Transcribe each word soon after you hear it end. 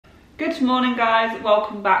Good morning guys,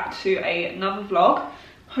 welcome back to another vlog.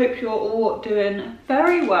 Hope you're all doing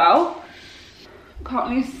very well.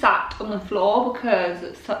 Currently sat on the floor because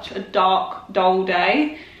it's such a dark, dull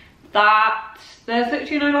day that there's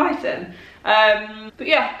literally no lighting. But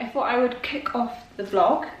yeah, I thought I would kick off the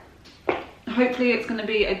vlog. Hopefully it's going to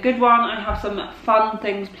be a good one. I have some fun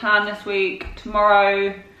things planned this week.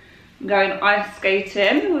 Tomorrow I'm going ice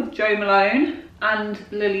skating with Joe Malone and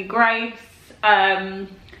Lily Grace.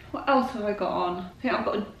 What else have I got on? I think I've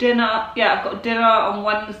got a dinner. Yeah, I've got a dinner on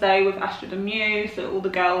Wednesday with Astrid and Miyu, so all the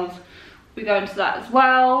girls will be going to that as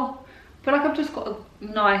well. I feel like I've just got a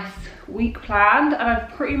nice week planned and I've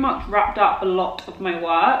pretty much wrapped up a lot of my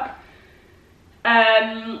work.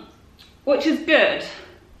 Which is good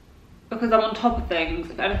because I'm on top of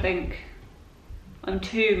things. If anything, I'm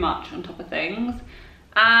too much on top of things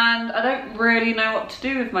and I don't really know what to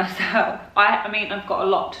do with myself. I mean, I've got a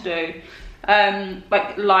lot to do.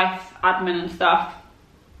 Like life admin and stuff,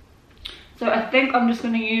 so I think I'm just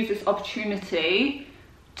going to use this opportunity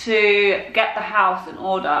to get the house in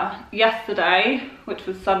order. Yesterday, which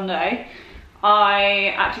was Sunday,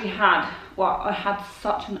 I actually had, well, I had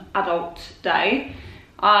such an adult day.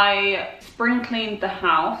 I spring cleaned the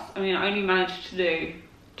house. I mean, I only managed to do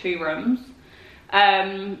 2 rooms.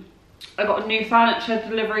 I got a new furniture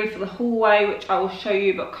delivery for the hallway, which I will show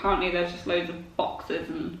you, but currently there's just loads of boxes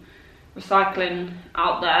and recycling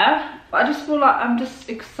out there. But I just feel like I'm just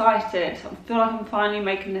excited. I feel like I'm finally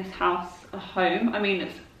making this house a home. I mean,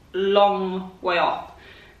 it's a long way off,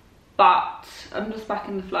 but I'm just back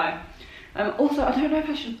in the flow. Also, I don't know if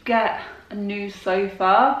I should get a new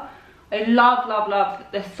sofa. I love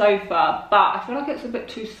this sofa, but I feel like it's a bit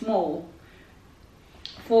too small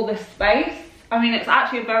for this space. I mean, it's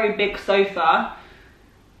actually a very big sofa,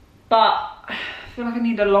 but I feel like I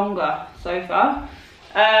need a longer sofa.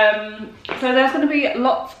 So there's going to be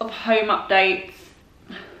lots of home updates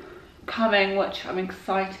coming, which I'm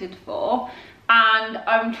excited for, and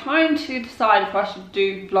I'm trying to decide if I should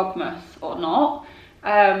do Vlogmas or not.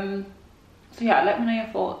 So yeah, let me know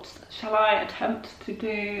your thoughts. Shall I attempt to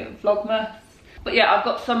do Vlogmas? But yeah, I've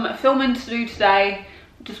got some filming to do today.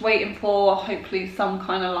 Just waiting for hopefully some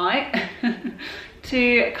kind of light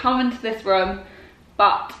to come into this room,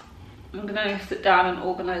 but I'm gonna sit down and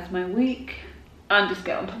organise my week and just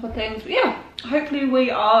get on top of things. But yeah, hopefully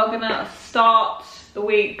we are gonna start the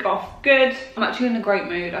week off good. I'm actually in a great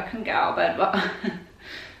mood. I couldn't get out of bed, but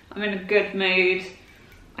I'm in a good mood.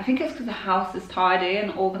 I think it's because the house is tidy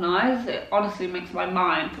and organised. It honestly makes my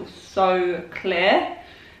mind feel so clear.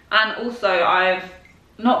 And also I've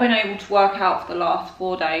not been able to work out for the last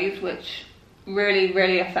 4 days, which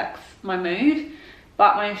really affects my mood.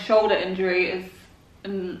 But my shoulder injury is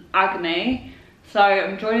in agony. So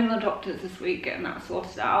I'm joining the doctors this week, getting that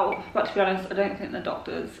sorted out. But to be honest, I don't think the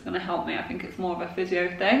doctor's going to help me. I think it's more of a physio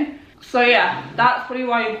thing. So yeah, that's probably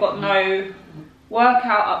why you've got no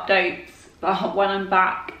workout updates. But when I'm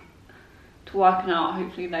back to working out,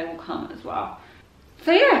 hopefully they will come as well.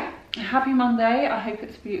 So yeah, happy Monday. I hope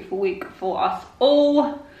it's a beautiful week for us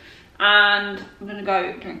all. And I'm going to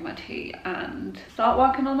go drink my tea and start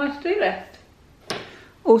working on my to-do list.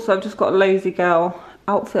 Also, I've just got a lazy girl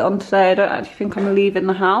outfit on today. I don't actually think I'm leaving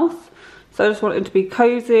the house, so I just want it to be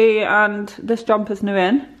cozy, and this jumper's new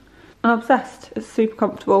in. I'm obsessed. It's super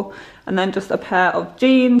comfortable. And then just a pair of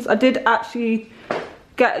jeans. I did actually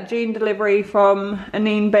get a jean delivery from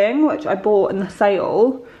Anine Bing, which I bought in the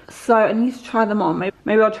sale, so I need to try them on.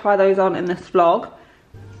 Maybe I'll try those on in this vlog.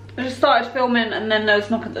 I just started filming and then there was a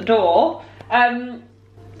knock at the door,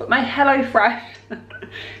 but my HelloFresh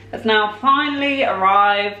has now finally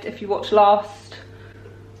arrived. If you watched last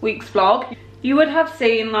week's vlog, you would have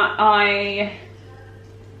seen that I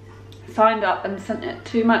signed up and sent it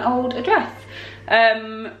to my old address.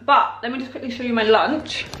 But let me just quickly show you my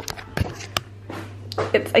lunch.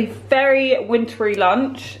 It's a very wintry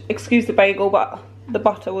lunch. Excuse the bagel, but the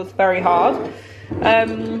butter was very hard.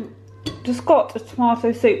 Just got a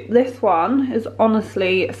tomato soup. This one is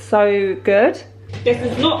honestly so good. This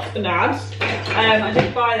is not an ad. I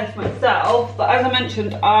did buy this myself, but as I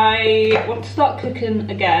mentioned, I want to start cooking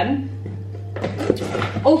again.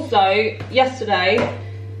 Also, yesterday,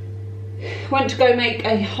 went to go make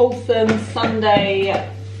a wholesome Sunday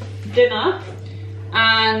dinner,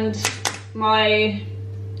 and my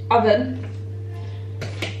oven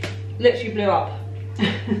literally blew up.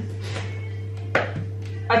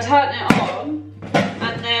 I turned it on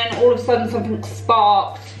and then all of a sudden something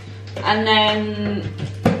sparked, and then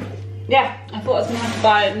yeah, I thought I was gonna have to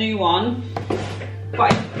buy a new one, but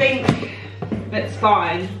I think it's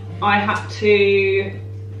fine. I had to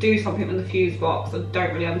do something with the fuse box. I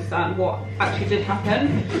don't really understand what actually did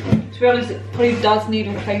happen. To be honest, it probably does need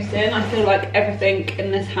replacing. I feel like everything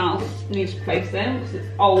in this house needs replacing because it's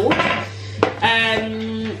old.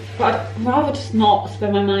 But I'd rather just not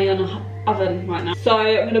spend my money on an oven right now. So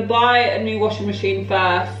I'm going to buy a new washing machine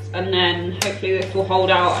first, and then hopefully this will hold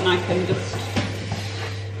out and I can just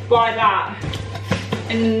buy that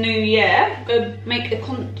in the new year. I'm going to make a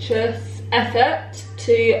conscious effort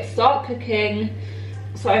to start cooking.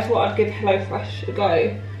 So I thought I'd give HelloFresh a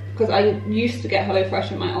go, because I used to get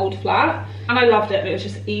HelloFresh in my old flat and I loved it, and it was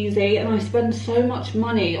just easy, and I spend so much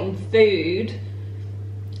money on food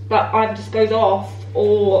that either just goes off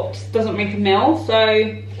or just doesn't make a meal. So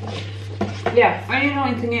yeah, only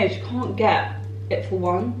annoying thing is you can't get it for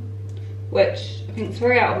one, which I think is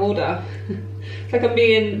very out of order. It's like I'm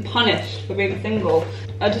being punished for being single.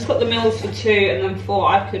 I just got the meals for 2 and then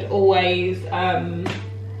thought I could always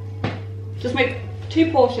just make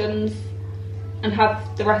 2 portions and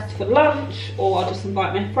have the rest for lunch, or I'll just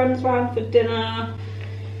invite my friends around for dinner.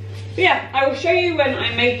 But yeah, I will show you when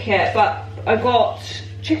I make it. But I got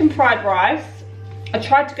chicken fried rice. I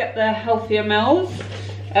tried to get the healthier meals.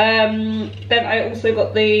 Then I also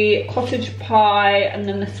got the cottage pie and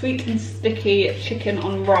then the sweet and sticky chicken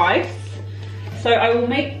on rice. So I will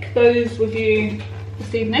make those with you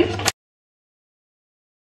this evening.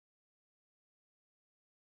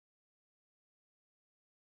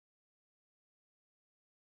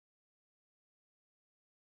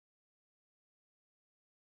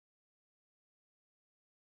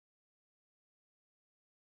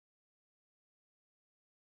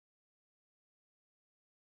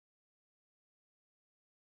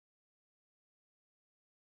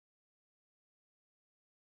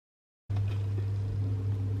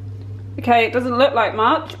 Okay, it doesn't look like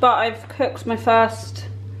much, but I've cooked my first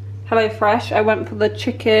HelloFresh. I went for the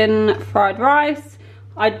chicken fried rice.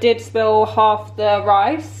 I did spill half the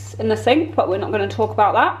rice in the sink, but we're not going to talk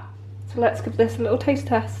about that. So let's give this a little taste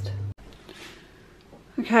test.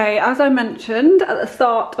 Okay, as I mentioned at the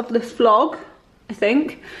start of this vlog, I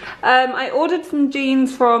think, I ordered some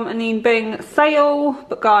jeans from an Bing sale,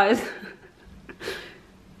 but guys,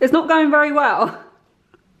 it's not going very well.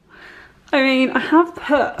 I mean, I have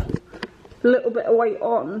put a little bit of weight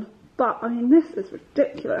on, but I mean, this is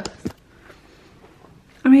ridiculous.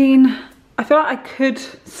 I mean, I feel like I could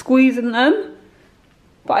squeeze in them,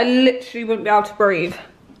 but I literally wouldn't be able to breathe.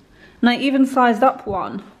 And I even sized up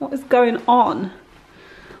one. What is going on?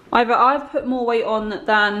 Either I've put more weight on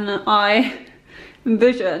than I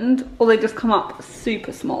envisioned, or they just come up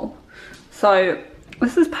super small. So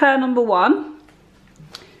this is pair number 1,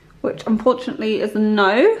 which unfortunately is a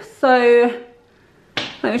no. So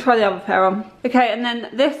let me try the other pair on. Okay, and then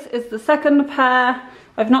this is the second pair.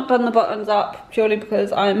 I've not done the buttons up purely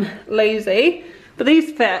because I'm lazy, but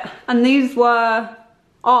these fit, and these are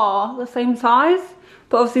the same size,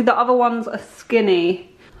 but obviously the other ones are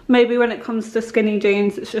skinny. Maybe when it comes to skinny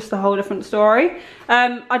jeans, it's just a whole different story.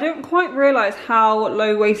 I don't quite realise how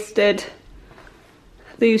low-waisted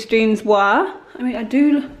these jeans were. I mean, I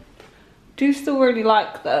do still really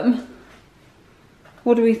like them.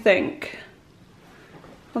 What do we think?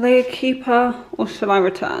 Are they a keeper or shall I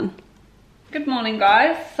return? Good morning,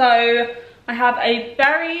 guys. So I have a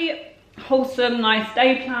very wholesome, nice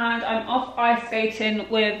day planned. I'm off ice skating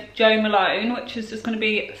with Joe Malone, which is just going to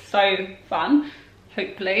be so fun,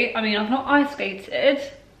 hopefully. I mean, I've not ice skated.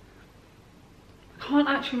 I can't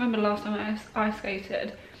actually remember the last time I ice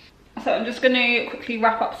skated. So I'm just going to quickly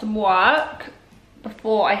wrap up some work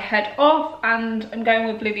before I head off, and I'm going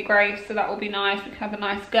with Lily Grace, so that will be nice. We can have a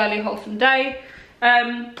nice girly wholesome day.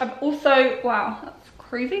 I've also, wow, that's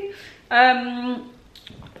crazy. I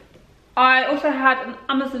also had an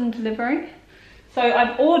Amazon delivery. So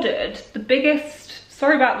I've ordered the biggest,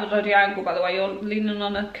 sorry about the dodgy angle by the way, you're leaning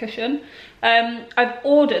on a cushion. I've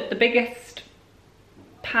ordered the biggest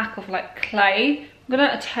pack of like clay. I'm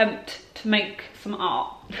gonna attempt to make some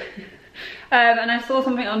art. And I saw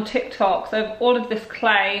something on TikTok, so I've ordered this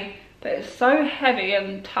clay, but it's so heavy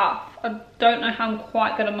and tough. I don't know how I'm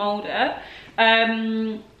quite gonna mold it.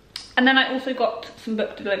 And then I also got some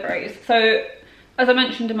book deliveries. So as I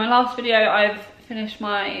mentioned in my last video, I've finished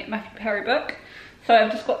my Matthew Perry book. So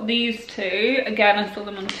I've just got these 2. Again, I saw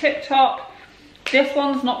them on TikTok. This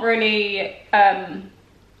one's not really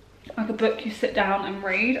like a book you sit down and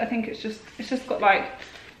read. I think it's just got like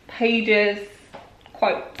pages,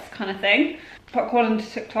 quotes kind of thing. But according to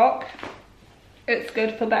TikTok, it's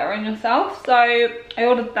good for bettering yourself. So I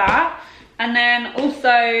ordered that. And then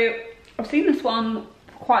also, I've seen this one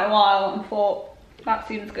for quite a while and thought, that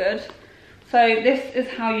seems good. So this is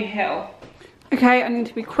how you heal. Okay, I need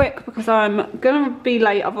to be quick because I'm gonna be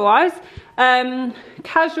late otherwise.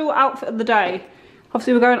 Casual outfit of the day.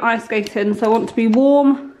 Obviously we're going ice skating, so I want to be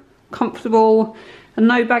warm, comfortable, and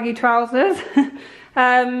no baggy trousers.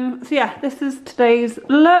 So yeah, this is today's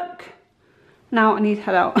look. Now I need to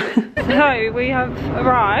head out. So we have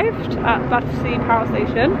arrived at Battersea Power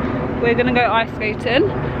Station. We're gonna go ice skating.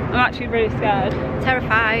 I'm actually really scared.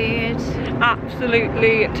 Terrified.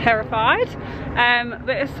 Absolutely terrified.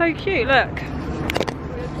 But it's so cute, look.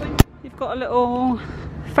 You've got a little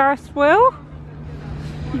Ferris wheel.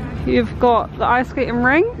 You've got the ice skating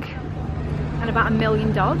rink. And about 1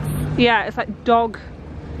 million dogs. Yeah, it's like dog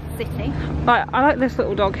City. Like, I like this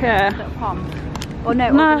little dog here. Little pond. Or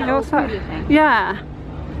no, no, what's that? Thing. Yeah.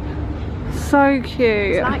 So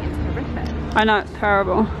cute. It's like, it's horrific. I know, it's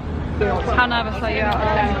terrible. How nervous are you out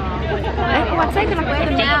there? Oh, I'd say good like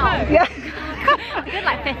 15 now. Yeah. Good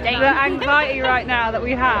like 15. The anxiety right now that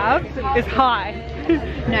we have is high.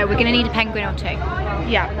 No, we're gonna need a penguin or 2.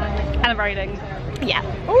 Yeah, and a railing. Yeah.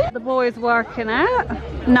 The boys working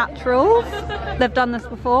it. Naturals. They've done this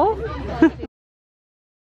before.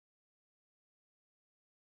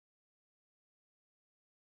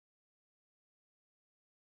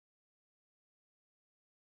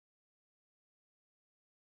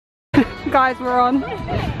 Guys, we're on.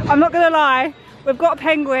 I'm not gonna lie, we've got a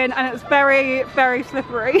penguin and it's very, very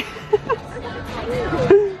slippery. Say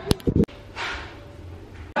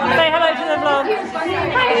hello to the vlog.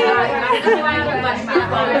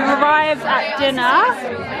 We've arrived at dinner.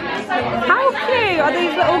 How cute are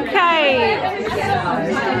these little cakes?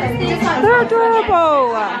 They're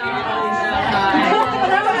adorable.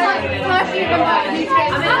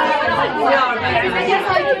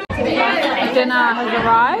 Dinner has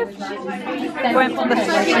arrived. Went for the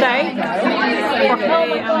steak,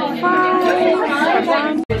 broccoli and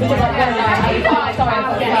fries.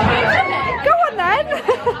 Go on then!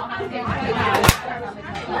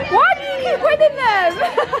 Why do you keep winning them?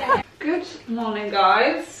 Good morning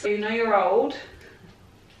guys. You know you're old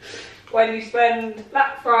when you spend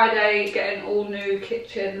Black Friday getting all new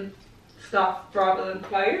kitchen stuff rather than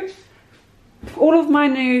clothes. All of my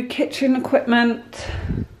new kitchen equipment.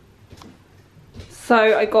 So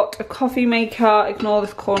I got a coffee maker. Ignore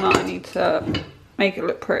this corner, I need to make it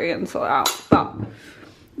look pretty and sort it out. But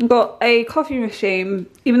I got a coffee machine.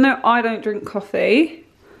 Even though I don't drink coffee,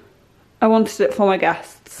 I wanted it for my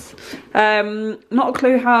guests. Not a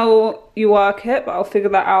clue how you work it, but I'll figure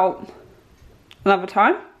that out another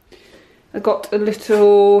time. I got a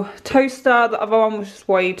little toaster. The other one was just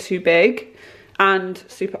way too big and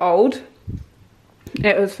super old.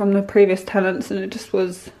 It was from the previous tenants and it just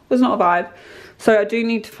was not a vibe. So I do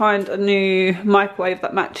need to find a new microwave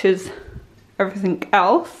that matches everything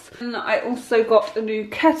else. And I also got a new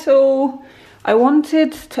kettle. I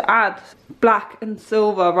wanted to add black and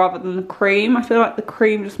silver rather than the cream. I feel like the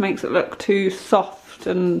cream just makes it look too soft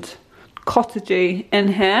and cottagey in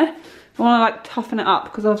here. I want to like toughen it up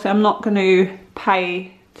because obviously I'm not going to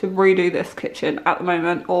pay to redo this kitchen at the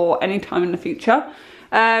moment or anytime in the future.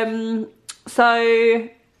 So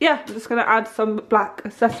yeah, I'm just going to add some black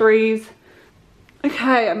accessories.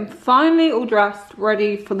 Okay, I'm finally all dressed,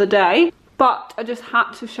 ready for the day. But I just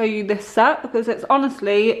had to show you this set because it's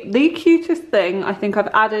honestly the cutest thing I think I've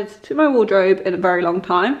added to my wardrobe in a very long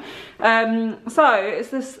time. So it's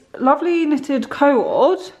this lovely knitted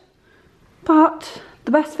cord, but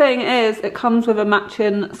the best thing is it comes with a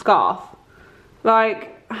matching scarf.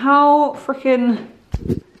 Like, how freaking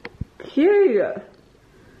cute.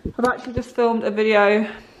 I've actually just filmed a video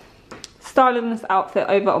styling this outfit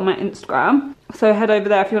over on my Instagram. So head over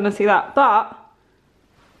there if you want to see that. But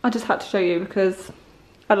I just had to show you because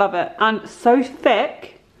I love it. And it's so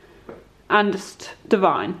thick and just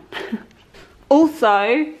divine.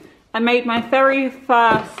 Also, I made my very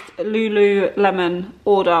first Lululemon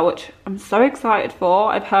order, which I'm so excited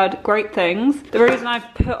for. I've heard great things. The reason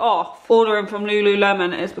I've put off ordering from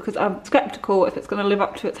Lululemon is because I'm skeptical if it's going to live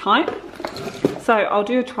up to its hype. So I'll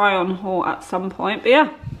do a try on haul at some point. But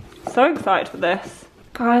yeah, so excited for this.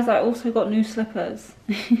 Guys, I also got new slippers.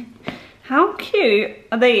 How cute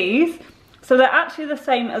are these? So they're actually the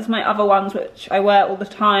same as my other ones, which I wear all the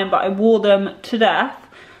time, but I wore them to death.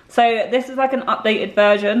 So this is like an updated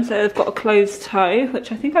version. So they've got a closed toe,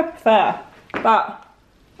 which I think I prefer. But,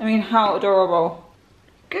 I mean, how adorable.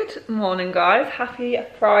 Good morning, guys. Happy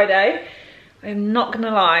Friday. I'm not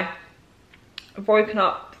gonna lie. I've woken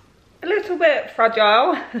up a little bit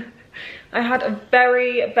fragile. I had a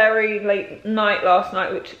very, very late night last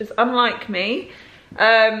night, which is unlike me.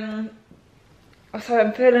 So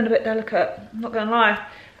I'm feeling a bit delicate, I'm not gonna lie.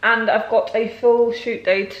 And I've got a full shoot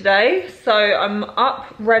day today, so I'm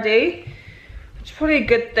up ready which is probably a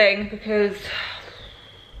good thing because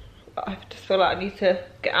I just feel like I need to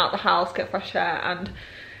get out of the house, get fresh air and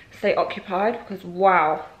stay occupied because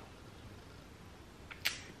wow,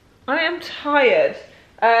 I am tired.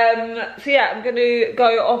 So yeah, I'm gonna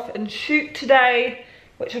go off and shoot today,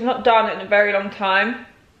 which I've not done in a very long time.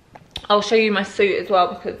 I'll show you my suit as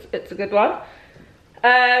well because it's a good one.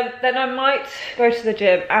 Then I might go to the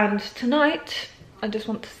gym, and tonight I just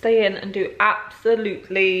want to stay in and do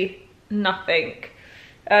absolutely nothing.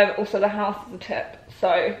 Also the house is a tip,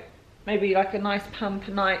 so maybe like a nice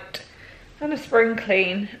pamper night and a spring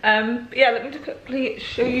clean. But yeah, let me just quickly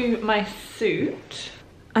show you my suit.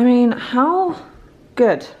 I mean, how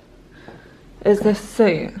good is this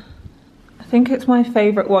suit? I think it's my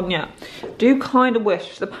favourite one yet. Do kind of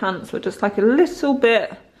wish the pants were just like a little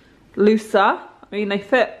bit looser. I mean, they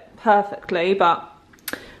fit perfectly, but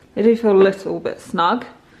they do feel a little bit snug.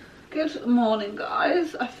 Good morning,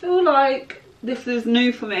 guys. I feel like this is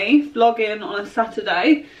new for me, vlogging on a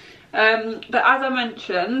Saturday. But as I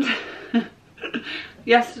mentioned,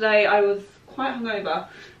 yesterday I was quite hungover.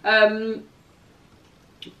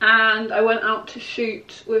 And I went out to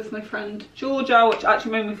shoot with my friend Georgia, which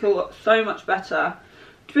actually made me feel so much better.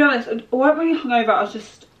 To be honest, I wasn't really hungover, I was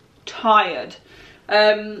just tired.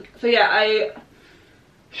 So yeah, I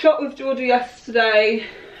shot with Georgia yesterday.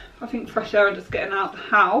 I think fresh air and just getting out of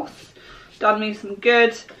the house done me some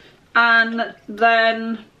good. And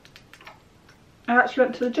then I actually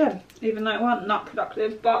went to the gym, even though it wasn't that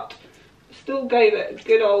productive, but still gave it a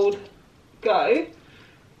good old go.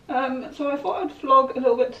 So I thought I'd vlog a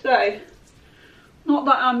little bit today. Not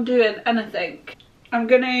that I'm doing anything. I'm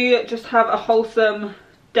gonna just have a wholesome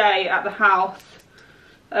day at the house.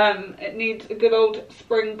 It needs a good old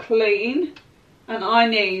spring clean, and I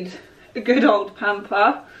need a good old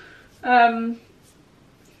pamper. So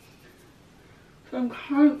I'm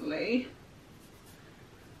currently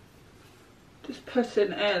just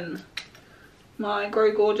putting in my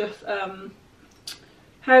Grow Gorgeous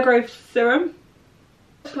hair growth serum.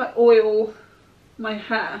 Just like oil my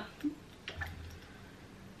hair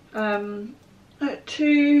like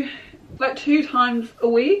two times a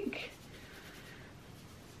week,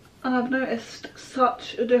 and I've noticed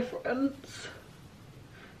such a difference.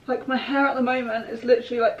 Like my hair at the moment is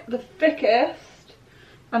literally like the thickest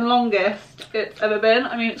and longest it's ever been.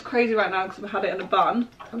 I mean, it's crazy right now because I've had it in a bun.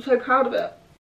 I'm so proud of it.